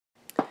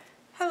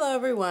Hello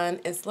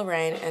everyone, it's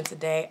Lorraine, and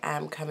today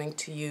I'm coming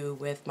to you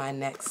with my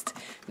next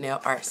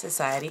Nail Art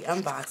Society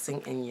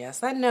unboxing. And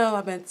yes, I know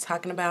I've been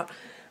talking about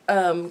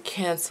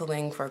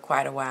canceling for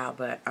quite a while,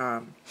 but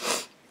I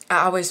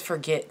always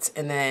forget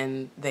and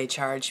then they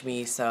charge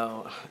me.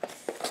 So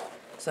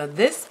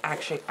this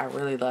actually, I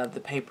really love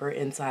the paper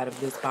inside of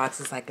this box.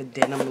 It's like a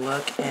denim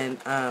look, and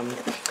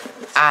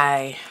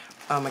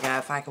oh my god,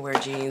 if I could wear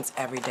jeans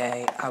every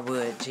day, I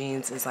would.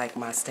 Jeans is like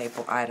my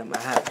staple item. I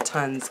have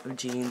tons of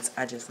jeans.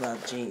 I just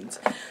love jeans.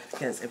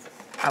 Because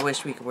I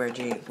wish we could wear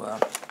jeans. Well,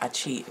 I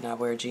cheat and I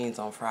wear jeans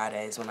on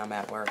Fridays when I'm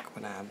at work.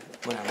 When I'm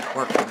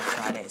working on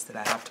Fridays that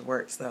I have to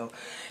work. So,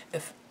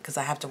 because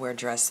I have to wear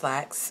dress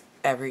slacks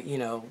every,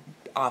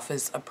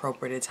 office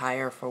appropriate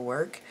attire for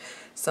work.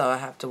 So I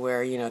have to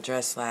wear,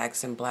 dress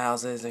slacks and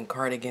blouses and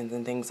cardigans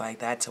and things like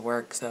that to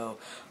work. So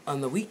on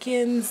the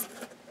weekends,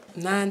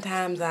 9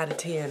 times out of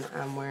 10,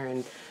 I'm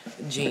wearing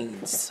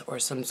jeans or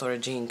some sort of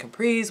jean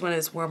capris when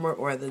it's warmer,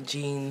 or the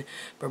jean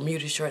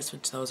Bermuda shorts,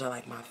 which those are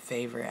like my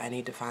favorite. I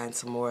need to find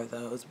some more of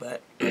those,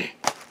 but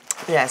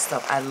yeah,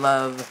 so I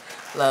love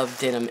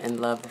denim and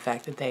love the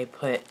fact that they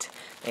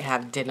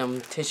have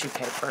denim tissue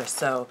paper.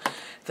 So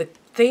the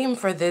theme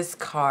for this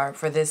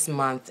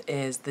month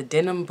is the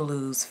Denim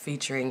Blues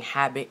featuring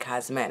Habit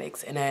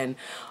Cosmetics. And then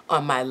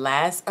on my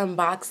last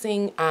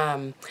unboxing,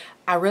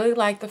 I really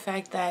like the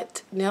fact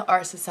that Nail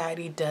Art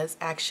Society does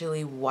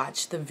actually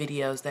watch the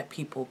videos that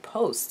people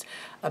post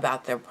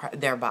about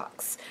their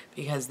box,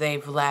 because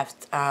they've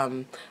left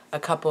a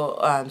couple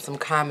some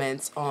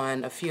comments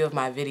on a few of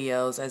my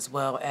videos, as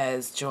well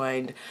as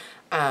joined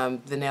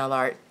the Nail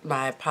Art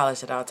My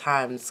Polish at All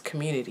Times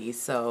community.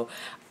 So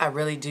I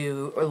really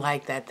do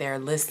like that they're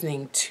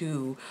listening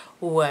to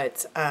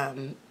what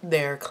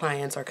their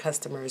clients or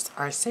customers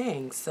are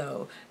saying.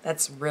 So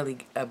that's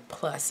really a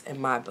plus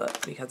in my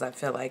book, because I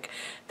feel like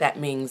that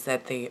means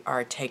that they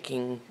are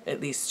at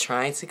least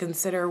trying to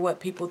consider what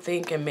people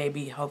think and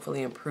maybe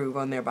hopefully improve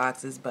on their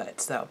boxes.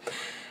 But so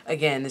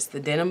again, it's the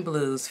Denim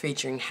Blues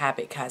featuring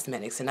Habit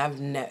Cosmetics, and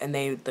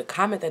the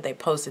comment that they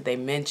posted, they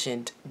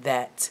mentioned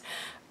that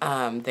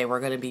they were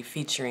going to be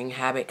featuring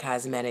Habit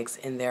Cosmetics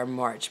in their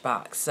March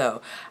box.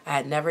 So I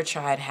had never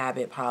tried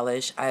Habit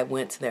polish. I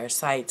went to their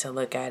site to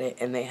look at it,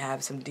 and they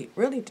have some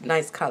really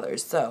nice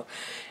colors. So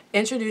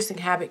introducing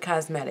Habit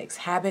Cosmetics.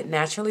 Habit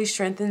naturally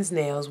strengthens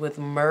nails with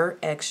myrrh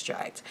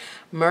extract.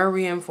 Myrrh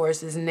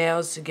reinforces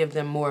nails to give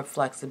them more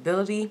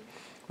flexibility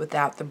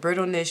without the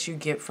brittleness you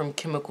get from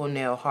chemical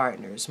nail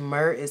hardeners.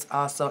 Myrrh is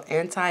also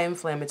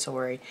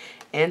anti-inflammatory,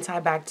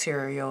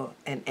 antibacterial,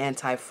 and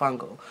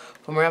antifungal.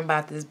 For more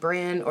about this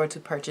brand or to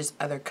purchase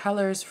other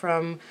colors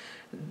from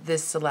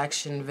this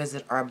selection,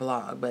 visit our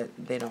blog. But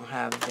they don't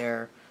have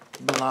their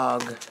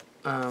blog,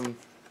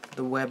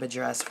 the web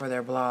address for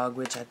their blog,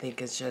 which I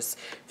think is just,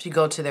 if you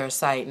go to their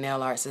site,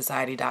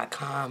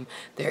 nailartsociety.com,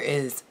 there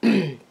is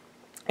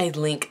a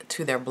link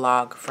to their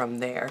blog from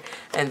there.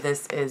 And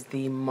this is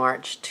the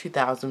March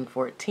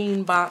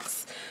 2014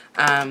 box.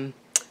 And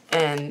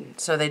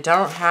so they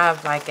don't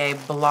have like a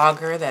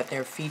blogger that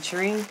they're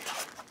featuring.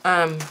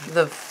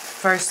 The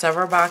first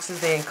several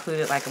boxes, they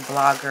included like a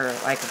blogger,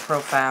 like a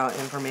profile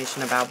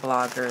information about a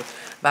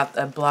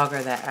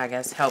blogger that I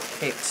guess helped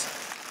pick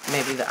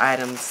maybe the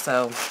items.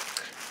 So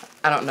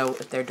I don't know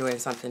if they're doing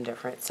something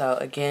different. So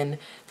again,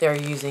 they're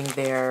using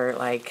their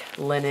like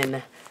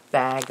linen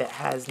bag that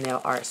has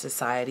Nail Art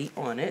Society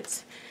on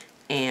it.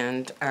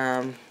 And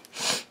let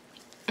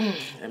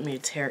me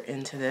tear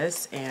into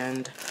this.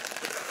 And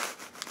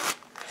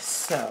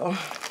so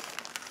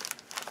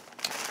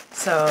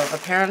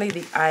apparently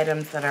the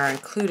items that are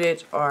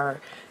included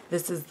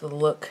this is the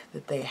look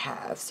that they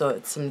have. So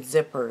it's some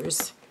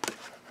zippers.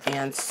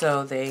 And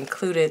so they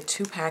included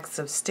 2 packs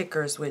of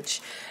stickers, which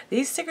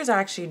these stickers I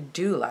actually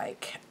do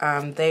like.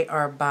 They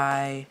are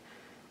by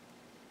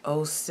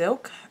Oh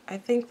Silk, I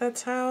think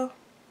that's how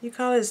you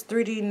call it. It's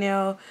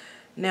 3D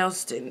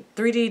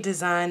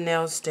design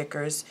nail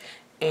stickers,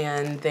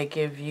 and they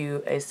give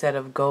you a set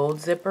of gold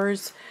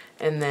zippers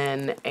and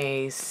then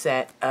a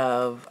set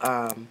of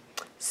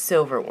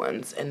silver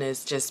ones. And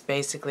it's just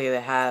basically they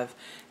have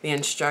the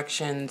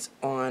instructions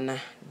on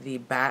the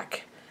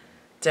back.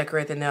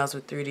 Decorate the nails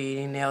with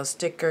 3D nail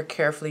sticker,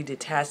 carefully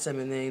detach them,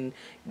 and then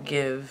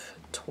give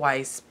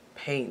twice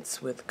paints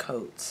with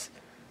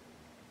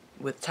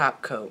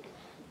top coat.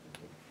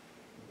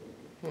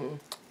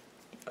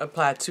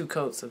 Apply 2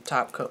 coats of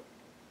top coat,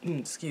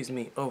 excuse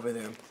me, over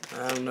them.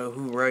 I don't know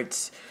who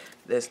writes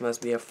this, must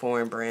be a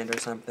foreign brand or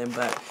something.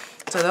 But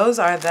so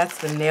that's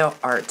the nail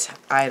art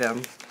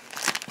item,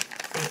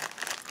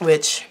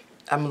 which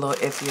I'm a little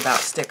iffy about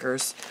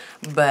stickers.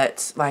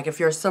 But like if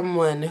you're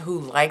someone who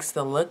likes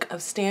the look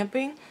of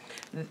stamping,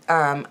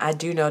 I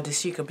do know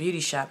Dashika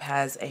Beauty Shop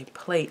has a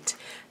plate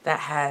that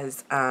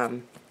has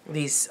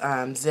these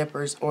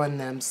zippers on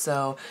them.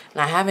 So,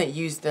 and I haven't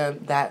used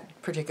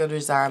that particular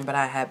design, but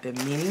I have been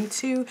meaning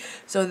to.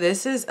 So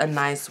this is a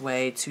nice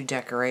way to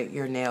decorate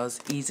your nails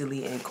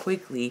easily and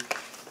quickly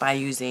by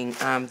using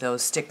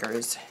those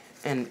stickers,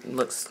 and it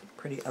looks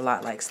a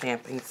lot like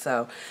stamping.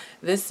 So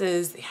this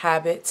is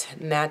Habit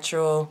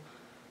Natural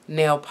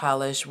Nail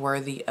Polish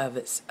Worthy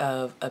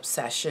of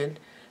Obsession.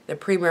 The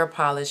premier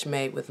polish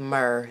made with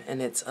myrrh,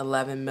 and it's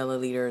 11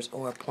 milliliters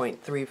or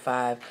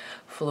 0.35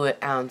 fluid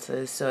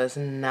ounces. So it's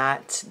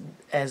not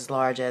as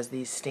large as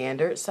the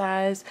standard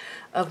size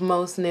of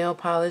most nail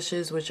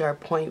polishes, which are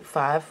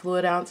 0.5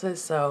 fluid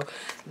ounces. So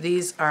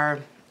these are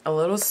a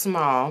little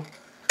small.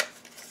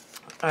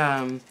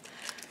 I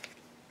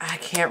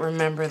can't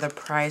remember the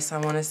price. I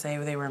want to say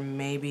they were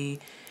maybe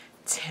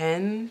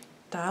 $10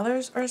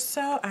 or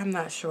so. I'm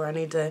not sure.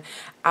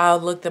 I'll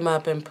look them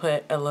up and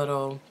put a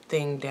little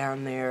thing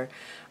down there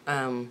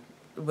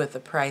with the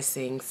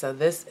pricing. So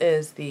this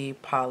is the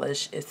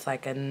polish. It's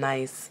like a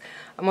nice,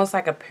 almost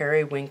like a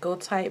periwinkle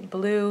type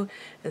blue.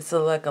 It's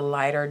like a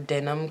lighter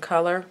denim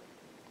color.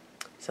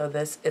 So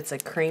it's a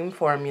cream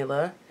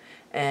formula,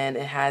 and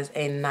it has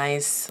a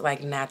nice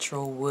like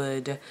natural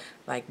wood,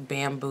 like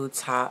bamboo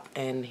top,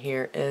 and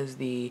here is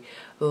the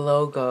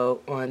logo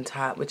on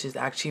top, which is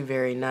actually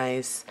very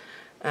nice.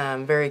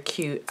 Very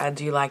cute. I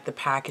do like the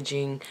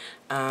packaging.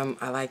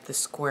 I like the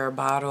square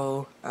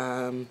bottle.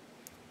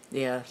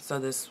 Yeah, so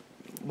this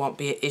won't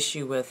be an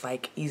issue with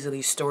like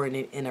easily storing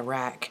it in a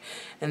rack.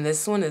 And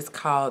this one is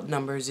called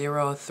number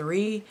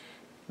 03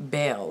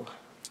 Belle.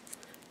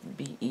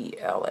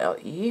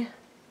 B-E-L-L-E.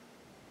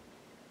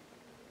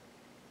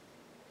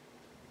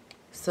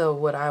 So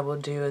what I will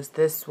do is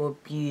this will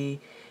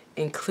be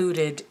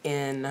included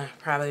in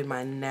probably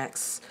my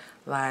next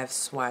live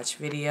swatch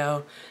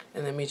video.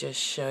 And let me just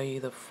show you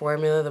the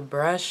formula. The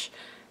brush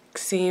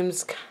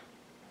seems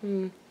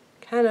kind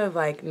of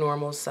like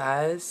normal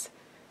size.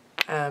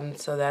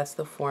 So that's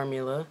the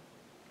formula.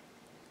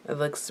 It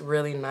looks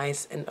really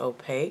nice and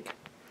opaque.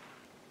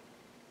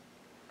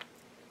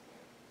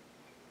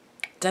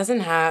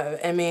 Doesn't have,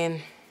 I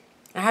mean,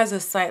 it has a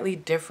slightly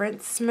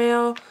different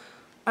smell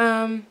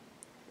than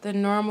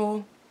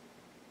normal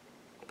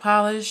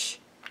polish.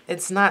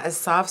 It's not a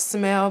soft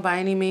smell by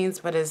any means,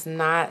 but it's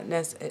not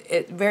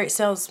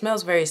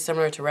smells very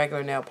similar to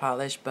regular nail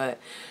polish, but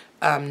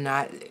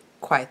not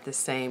quite the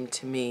same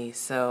to me.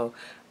 So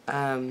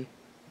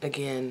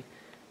again,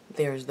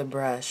 there's the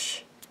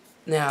brush.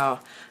 Now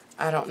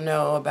I don't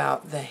know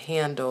about the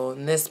handle,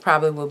 and this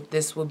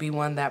will be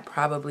one that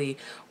probably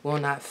will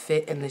not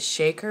fit in the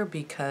shaker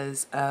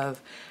because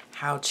of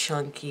how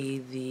chunky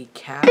the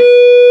cap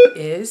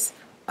is.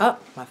 Oh,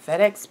 my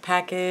FedEx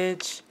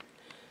package.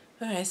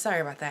 Okay, sorry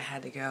about that. I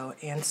had to go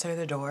answer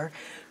the door.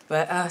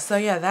 But so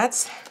yeah,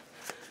 that's,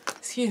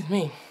 excuse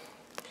me,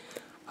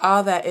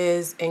 all that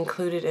is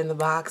included in the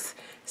box.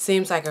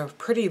 Seems like a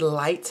pretty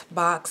light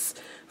box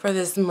for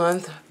this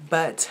month,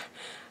 but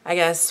I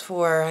guess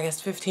for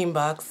 15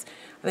 bucks.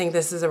 I think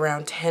this is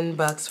around 10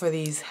 bucks for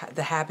the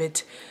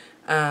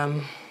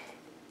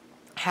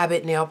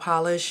Habit nail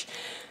polish.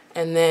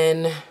 And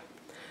then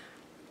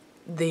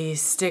the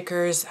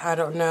stickers, I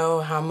don't know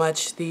how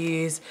much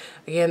these,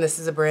 again, this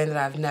is a brand that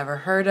I've never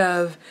heard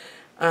of.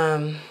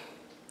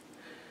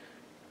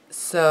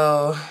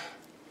 So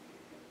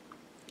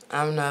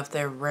I don't know if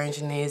they're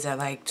ranging these at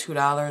like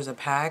 $2 a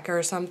pack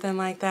or something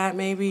like that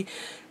maybe.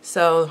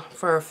 So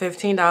for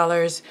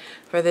 $15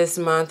 for this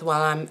month,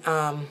 while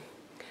I'm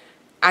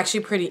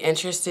actually pretty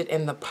interested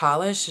in the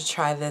polish to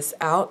try this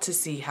out to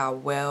see how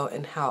well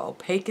and how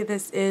opaque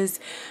this is.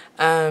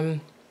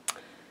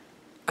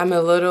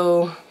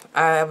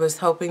 I was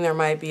hoping there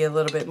might be a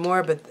little bit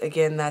more, but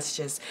again, that's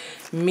just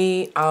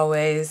me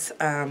always.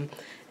 And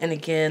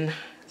again,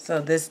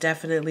 so this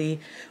definitely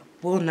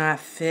will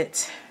not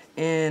fit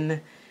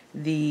in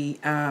the,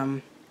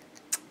 I'm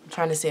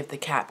trying to see if the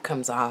cap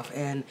comes off,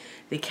 and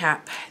the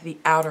cap, the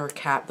outer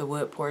cap, the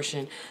wood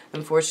portion,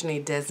 unfortunately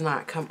does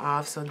not come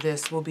off. So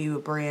this will be a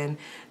brand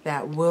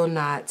that will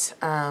not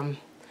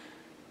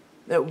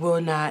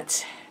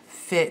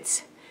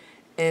fit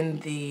in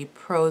the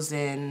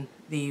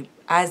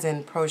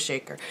Eisen Pro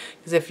Shaker,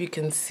 because if you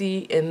can see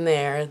in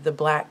there, the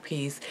black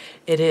piece,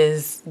 it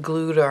is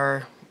glued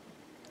or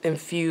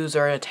infused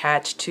or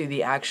attached to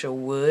the actual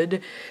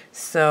wood,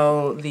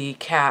 so the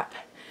cap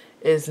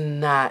is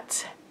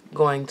not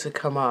going to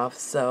come off.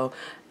 So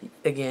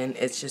again,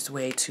 it's just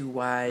way too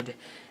wide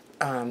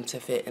to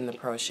fit in the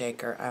Pro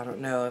Shaker. I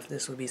don't know if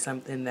this would be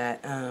something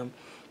that I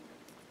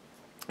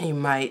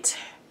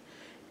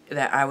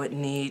would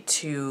need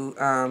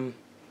to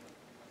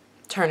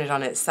turn it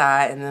on its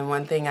side. And then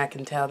one thing I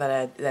can tell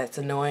that's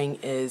annoying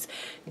is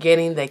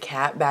getting the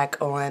cap back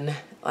on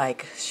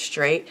like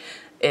straight.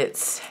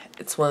 It's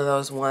one of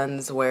those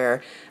ones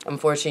where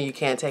unfortunately you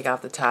can't take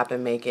off the top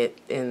and make it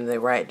in the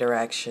right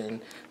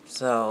direction.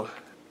 So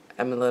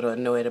I'm a little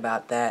annoyed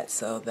about that,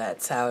 so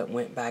that's how it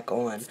went back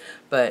on,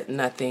 but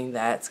nothing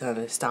that's going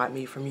to stop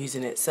me from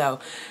using it. So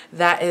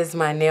that is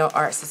my Nail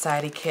Art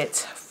Society kit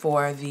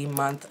for the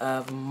month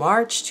of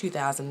March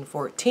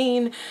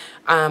 2014.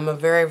 A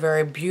very,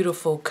 very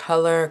beautiful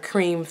color,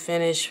 cream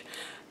finish,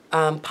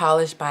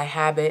 Polish by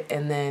Habit,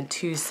 and then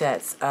 2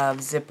 sets of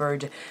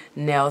zippered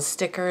nail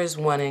stickers,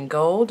 1 in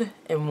gold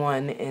and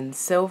 1 in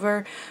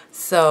silver.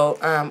 So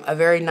a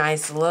very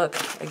nice look.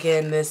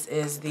 Again, this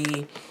is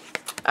the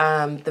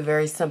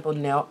very simple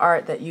nail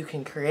art that you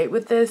can create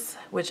with this,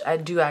 which I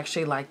do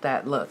actually like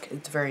that look.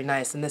 It's very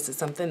nice, and this is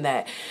something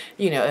that,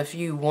 you know, if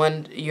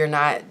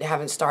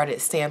haven't started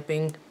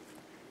stamping,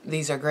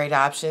 these are great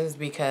options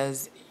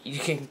because you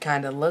can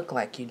kind of look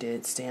like you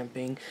did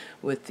stamping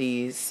with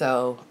these.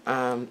 So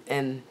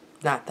and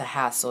not the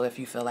hassle if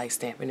you feel like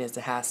stamping is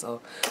a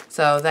hassle.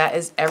 So that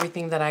is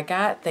everything that I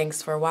got.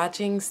 Thanks for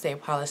watching. Stay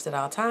polished at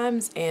all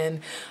times.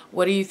 And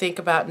what do you think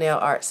about Nail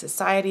Art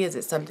Society? Is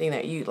it something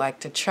that you'd like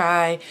to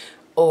try,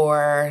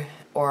 or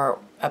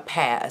a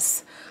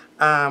pass?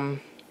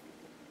 I'm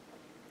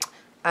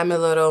a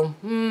little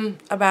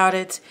about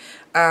it.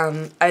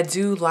 I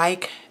do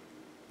like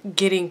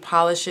getting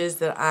polishes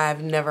that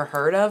I've never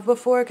heard of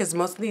before, because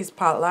most of these,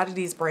 a lot of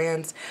these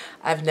brands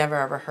I've never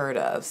ever heard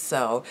of.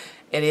 So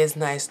it is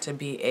nice to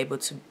be able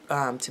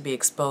to be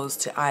exposed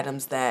to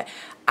items that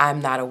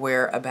I'm not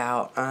aware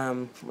about.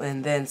 And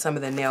then some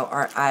of the nail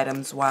art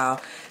items, while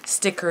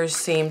stickers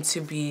seem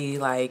to be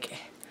like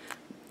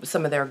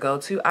some of their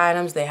go-to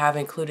items, they have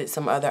included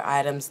some other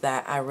items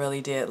that I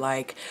really did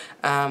like.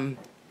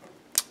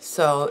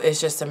 So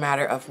it's just a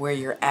matter of where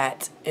you're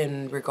at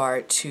in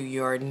regard to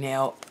your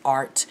nail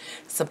art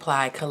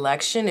supply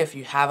collection. If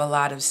you have a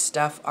lot of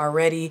stuff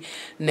already,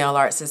 Nail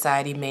Art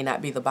Society may not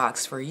be the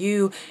box for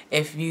you.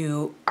 If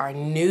you are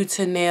new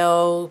to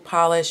nail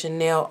polish and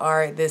nail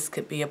art, this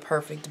could be a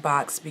perfect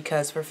box,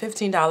 because for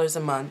 $15 a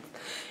month,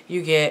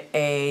 you get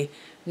a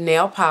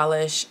nail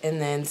polish and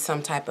then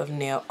some type of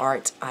nail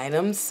art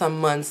items. Some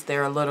months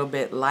they're a little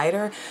bit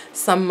lighter.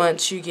 Some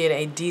months you get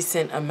a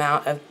decent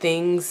amount of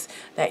things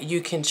that you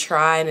can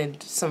try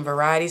and some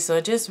variety. So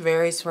it just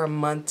varies from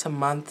month to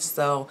month.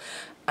 So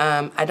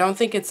I don't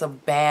think it's a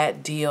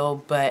bad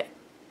deal, but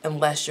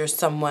unless you're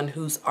someone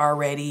who's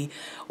already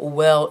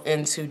well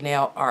into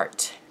nail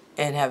art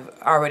and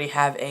already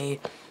have a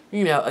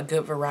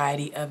good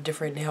variety of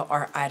different nail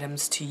art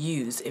items to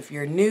use. If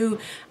you're new,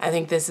 I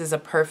think this is a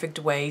perfect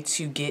way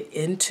to get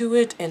into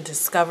it and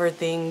discover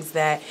things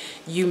that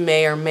you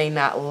may or may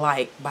not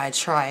like by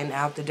trying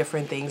out the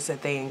different things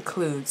that they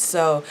include.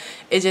 So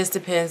it just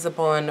depends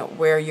upon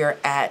where you're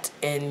at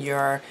in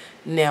your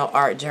nail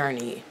art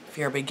journey. If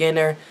you're a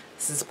beginner,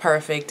 this is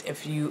perfect.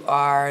 If you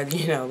are,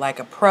 like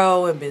a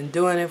pro and been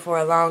doing it for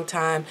a long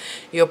time,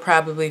 you'll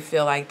probably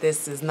feel like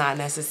this is not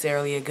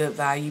necessarily a good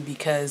value,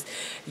 because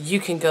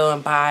you can go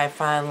and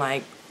find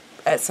like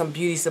at some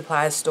beauty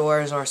supply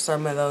stores or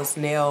some of those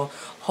nail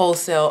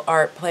wholesale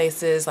art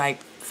places,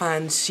 like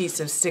find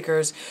sheets of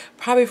stickers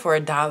probably for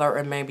 $1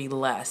 or maybe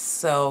less.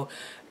 So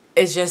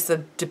it just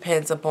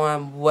depends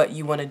upon what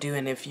you want to do,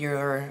 and if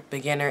you're a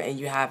beginner and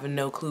you have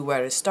no clue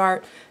where to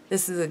start,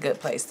 this is a good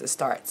place to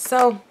start.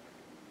 So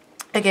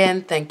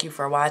again, thank you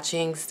for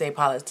watching. Stay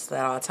polished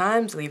at all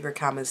times. Leave your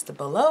comments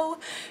below,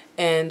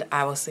 and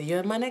I will see you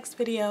in my next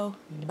video.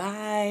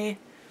 Bye.